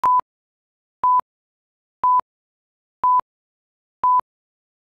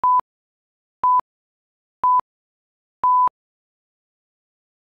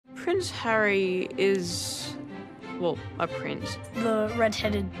Prince Harry is, well, a prince. The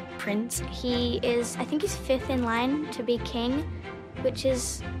red-headed prince. I think he's fifth in line to be king, which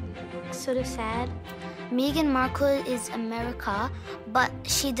is sort of sad. Meghan Markle is America, but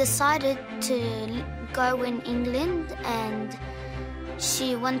she decided to go in England and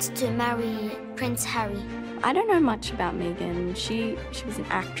she wants to marry Prince Harry. I don't know much about Meghan. She was an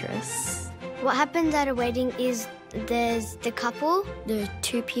actress. What happens at a wedding is there's the couple, the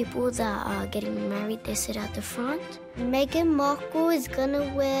two people that are getting married, they sit at the front. Meghan Markle is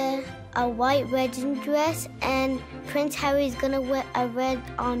gonna wear a white wedding dress and Prince Harry is gonna wear a red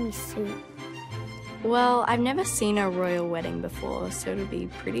army suit. Well, I've never seen a royal wedding before, so it'll be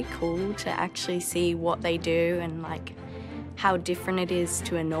pretty cool to actually see what they do and like how different it is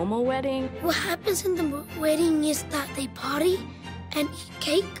to a normal wedding. What happens in the wedding is that they party and eat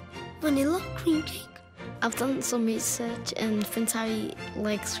cake, vanilla cream cake. I've done some research and Prince Harry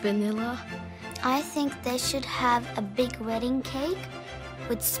likes vanilla. I think they should have a big wedding cake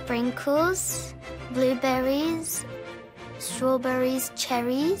with sprinkles, blueberries, strawberries,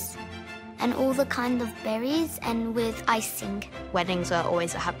 cherries, and all the kind of berries, and with icing. Weddings are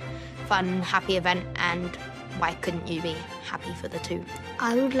always a fun, happy event, and why couldn't you be happy for the two?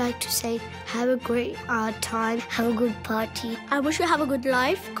 I would like to say, have a great time, have a good party. I wish you have a good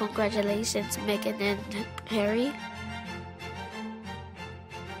life. Congratulations, Meghan and Harry.